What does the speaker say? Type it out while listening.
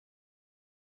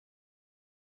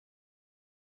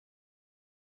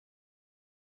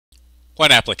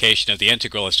One application of the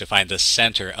integral is to find the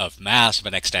center of mass of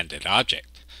an extended object.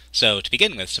 So to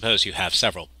begin with, suppose you have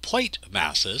several point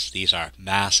masses. These are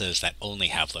masses that only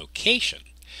have location.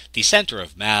 The center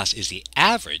of mass is the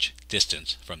average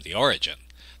distance from the origin.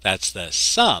 That's the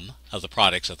sum of the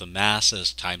products of the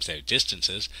masses times their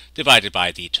distances divided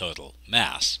by the total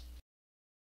mass.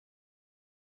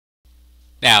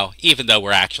 Now, even though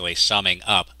we're actually summing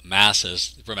up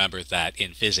masses, remember that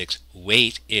in physics,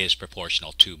 weight is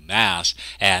proportional to mass,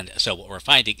 and so what we're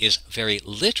finding is very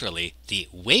literally the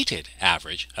weighted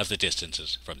average of the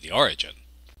distances from the origin.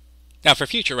 Now, for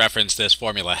future reference, this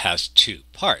formula has two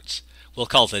parts. We'll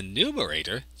call the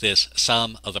numerator, this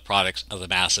sum of the products of the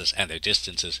masses and their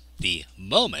distances, the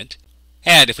moment,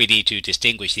 and if we need to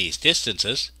distinguish these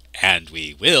distances, and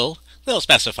we will, we'll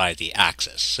specify the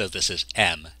axis, so this is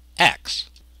mx.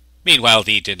 Meanwhile,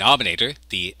 the denominator,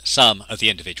 the sum of the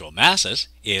individual masses,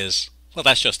 is, well,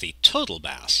 that's just the total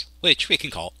mass, which we can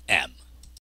call m.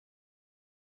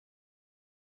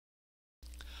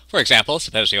 For example,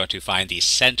 suppose we want to find the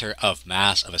center of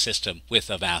mass of a system with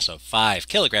a mass of 5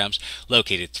 kilograms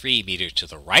located 3 meters to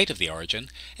the right of the origin,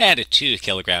 and a 2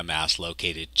 kilogram mass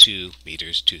located 2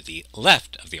 meters to the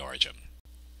left of the origin.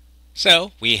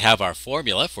 So we have our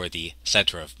formula for the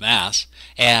center of mass,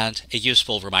 and a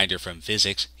useful reminder from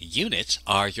physics, units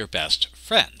are your best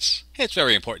friends. It's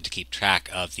very important to keep track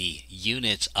of the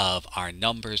units of our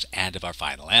numbers and of our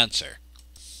final answer.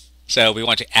 So we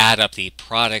want to add up the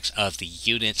products of the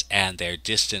units and their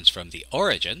distance from the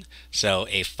origin. So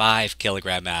a 5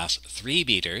 kilogram mass 3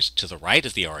 meters to the right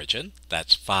of the origin,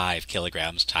 that's 5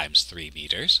 kilograms times 3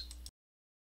 meters.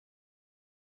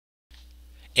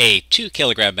 A 2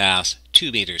 kilogram mass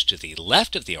 2 meters to the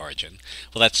left of the origin,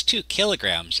 well, that's 2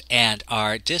 kilograms, and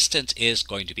our distance is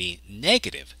going to be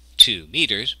negative 2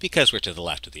 meters because we're to the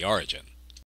left of the origin.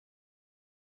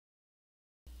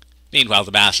 Meanwhile,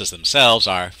 the masses themselves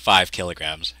are 5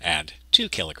 kilograms and 2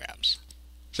 kilograms.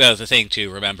 So the thing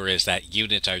to remember is that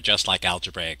units are just like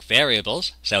algebraic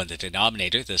variables. So in the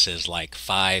denominator, this is like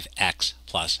 5x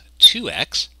plus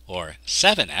 2x, or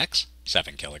 7x,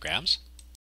 7 kilograms.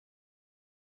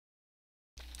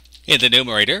 In the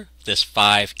numerator, this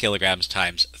 5 kilograms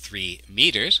times 3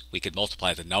 meters, we could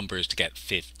multiply the numbers to get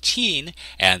 15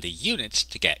 and the units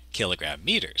to get kilogram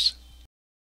meters.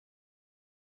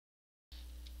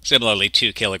 Similarly,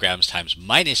 2 kilograms times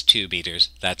minus 2 meters,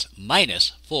 that's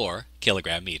minus 4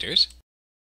 kilogram meters.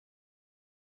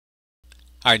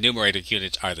 Our numerator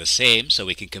units are the same, so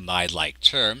we can combine like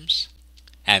terms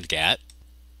and get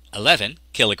 11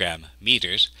 kilogram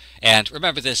meters. And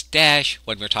remember, this dash,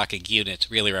 when we're talking units,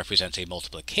 really represents a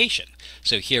multiplication.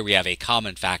 So here we have a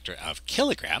common factor of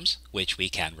kilograms, which we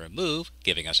can remove,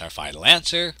 giving us our final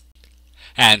answer.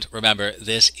 And remember,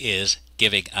 this is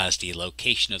giving us the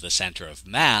location of the center of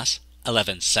mass,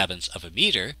 11/7 of a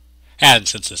meter. And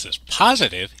since this is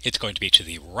positive, it's going to be to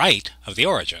the right of the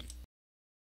origin.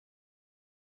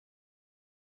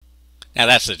 Now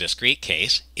that's the discrete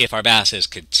case. If our mass is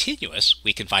continuous,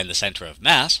 we can find the center of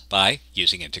mass by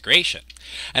using integration.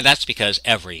 And that's because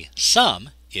every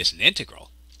sum is an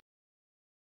integral.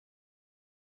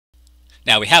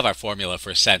 Now we have our formula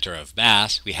for center of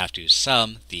mass. We have to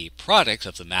sum the products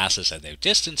of the masses and their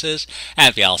distances,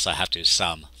 and we also have to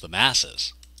sum the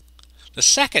masses. The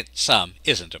second sum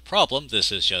isn't a problem.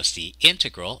 This is just the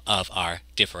integral of our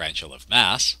differential of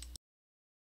mass.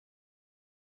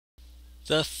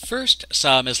 The first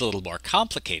sum is a little more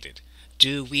complicated.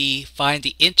 Do we find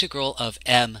the integral of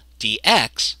m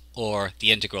dx or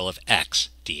the integral of x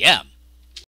dm?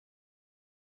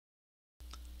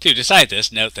 To decide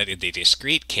this, note that in the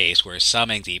discrete case, we're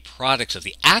summing the products of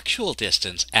the actual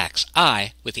distance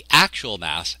xi with the actual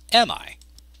mass mi.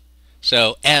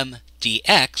 So m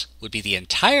dx would be the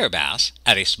entire mass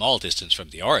at a small distance from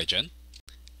the origin.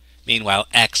 Meanwhile,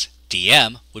 x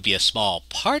dm would be a small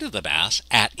part of the mass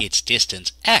at its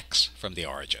distance x from the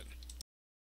origin.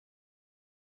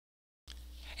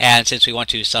 And since we want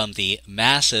to sum the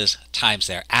masses times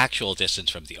their actual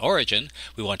distance from the origin,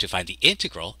 we want to find the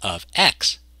integral of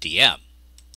x dm.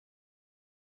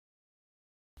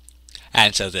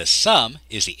 And so this sum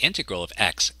is the integral of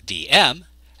x dm,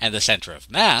 and the center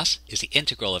of mass is the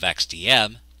integral of x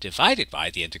dm divided by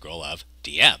the integral of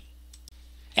dm.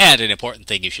 And an important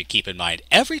thing you should keep in mind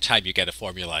every time you get a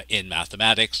formula in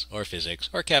mathematics or physics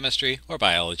or chemistry or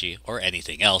biology or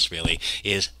anything else really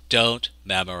is don't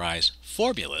memorize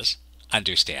formulas,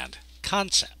 understand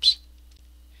concepts.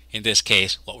 In this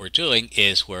case, what we're doing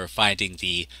is we're finding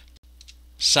the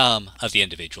sum of the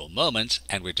individual moments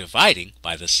and we're dividing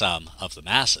by the sum of the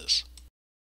masses.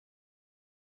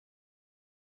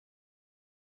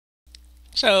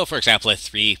 So, for example, a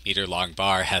 3-meter long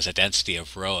bar has a density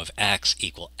of rho of x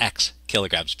equal x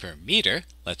kilograms per meter.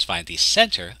 Let's find the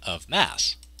center of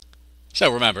mass. So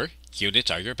remember,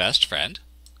 units are your best friend.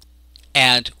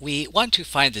 And we want to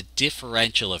find the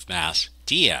differential of mass,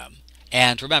 dm.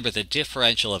 And remember, the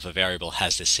differential of a variable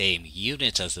has the same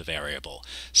units as the variable.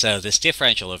 So this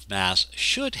differential of mass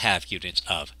should have units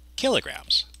of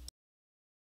kilograms.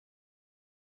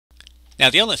 Now,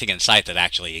 the only thing in sight that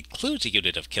actually includes a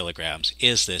unit of kilograms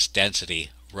is this density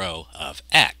rho of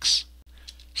x.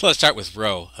 So let's start with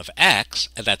rho of x,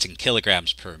 and that's in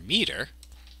kilograms per meter.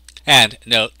 And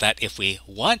note that if we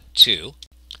want to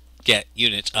get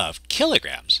units of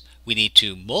kilograms, we need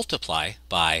to multiply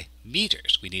by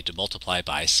meters. We need to multiply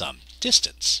by some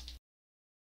distance.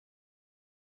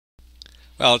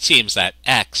 Well, it seems that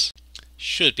x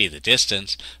should be the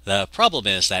distance. The problem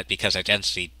is that because our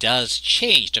density does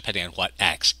change depending on what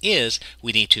x is,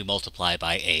 we need to multiply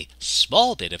by a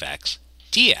small bit of x,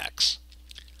 dx,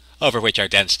 over which our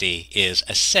density is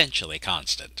essentially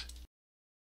constant.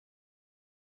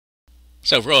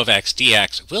 So rho of x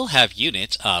dx will have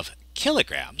units of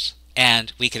kilograms,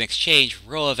 and we can exchange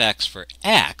rho of x for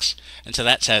x, and so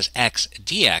that says x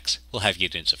dx will have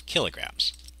units of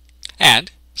kilograms.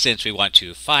 And since we want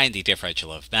to find the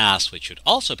differential of mass, which should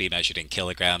also be measured in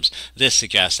kilograms, this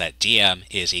suggests that dm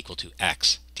is equal to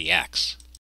x dx.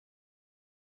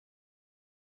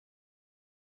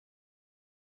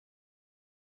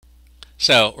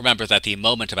 So remember that the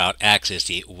moment about x is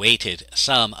the weighted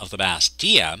sum of the mass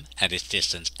dm and its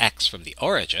distance x from the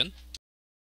origin.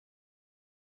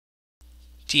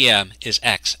 Dm is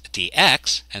x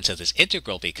dx, and so this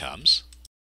integral becomes...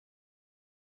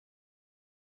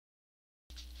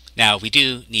 Now we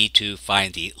do need to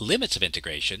find the limits of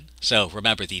integration, so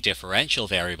remember the differential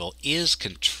variable is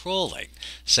controlling.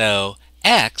 So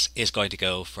x is going to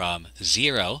go from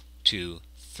 0 to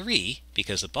 3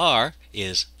 because the bar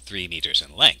is 3 meters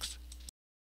in length.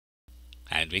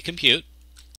 And we compute.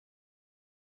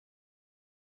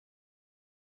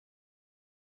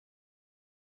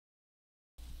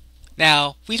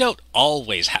 Now, we don't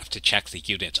always have to check the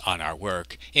units on our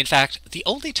work. In fact, the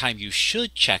only time you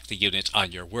should check the units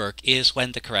on your work is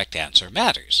when the correct answer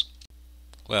matters.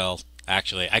 Well,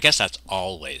 actually, I guess that's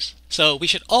always. So we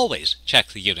should always check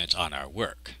the units on our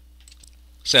work.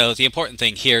 So the important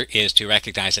thing here is to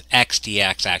recognize that x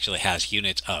dx actually has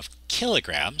units of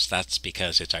kilograms. That's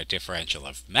because it's our differential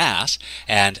of mass.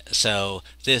 And so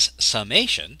this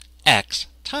summation, x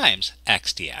times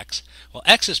x dx, well,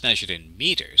 x is measured in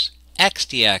meters. X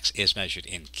dx is measured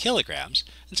in kilograms,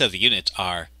 and so the units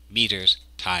are meters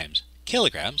times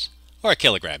kilograms, or a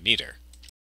kilogram meter.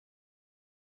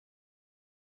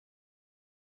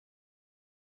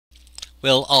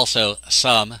 We'll also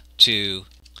sum to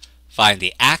find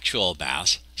the actual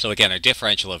mass. So again, our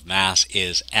differential of mass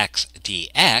is x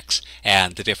dx,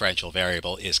 and the differential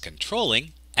variable is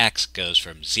controlling. X goes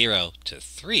from 0 to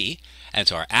 3, and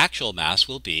so our actual mass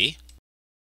will be...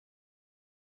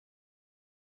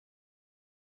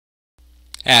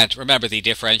 And remember, the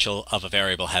differential of a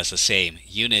variable has the same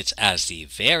units as the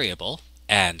variable,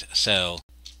 and so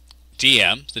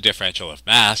dm, the differential of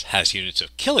mass, has units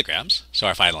of kilograms, so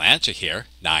our final answer here,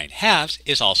 9/2,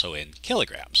 is also in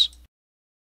kilograms.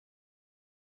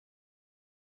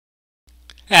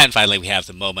 And finally, we have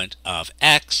the moment of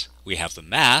x, we have the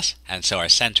mass, and so our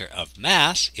center of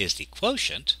mass is the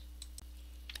quotient.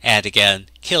 And again,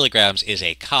 kilograms is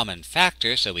a common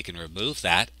factor, so we can remove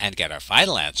that and get our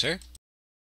final answer,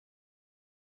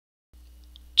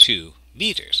 2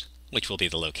 meters, which will be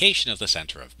the location of the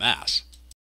center of mass.